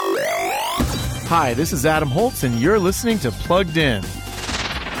Hi, this is Adam Holtz, and you're listening to Plugged In.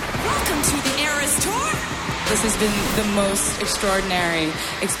 Welcome to the Eras Tour. This has been the most extraordinary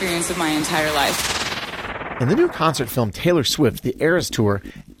experience of my entire life. In the new concert film Taylor Swift, The Eras Tour,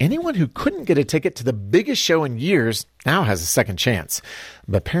 anyone who couldn't get a ticket to the biggest show in years now has a second chance.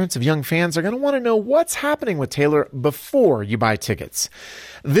 But parents of young fans are going to want to know what's happening with Taylor before you buy tickets.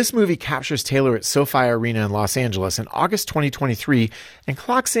 This movie captures Taylor at SoFi Arena in Los Angeles in August 2023 and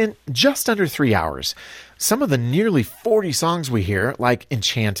clocks in just under 3 hours. Some of the nearly 40 songs we hear, like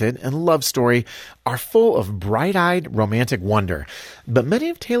Enchanted and Love Story, are full of bright-eyed romantic wonder. But many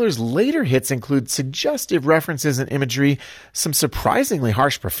of Taylor's later hits include suggestive references and imagery, some surprisingly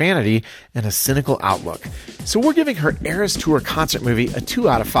harsh profanity, and a cynical outlook. So we're giving her Eras Tour concert movie a 2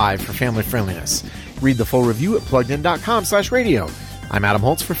 out of 5 for family friendliness. Read the full review at PluggedIn.com/radio. I'm Adam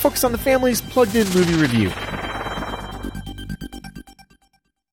Holtz for Focus on the Family's Plugged In Movie Review.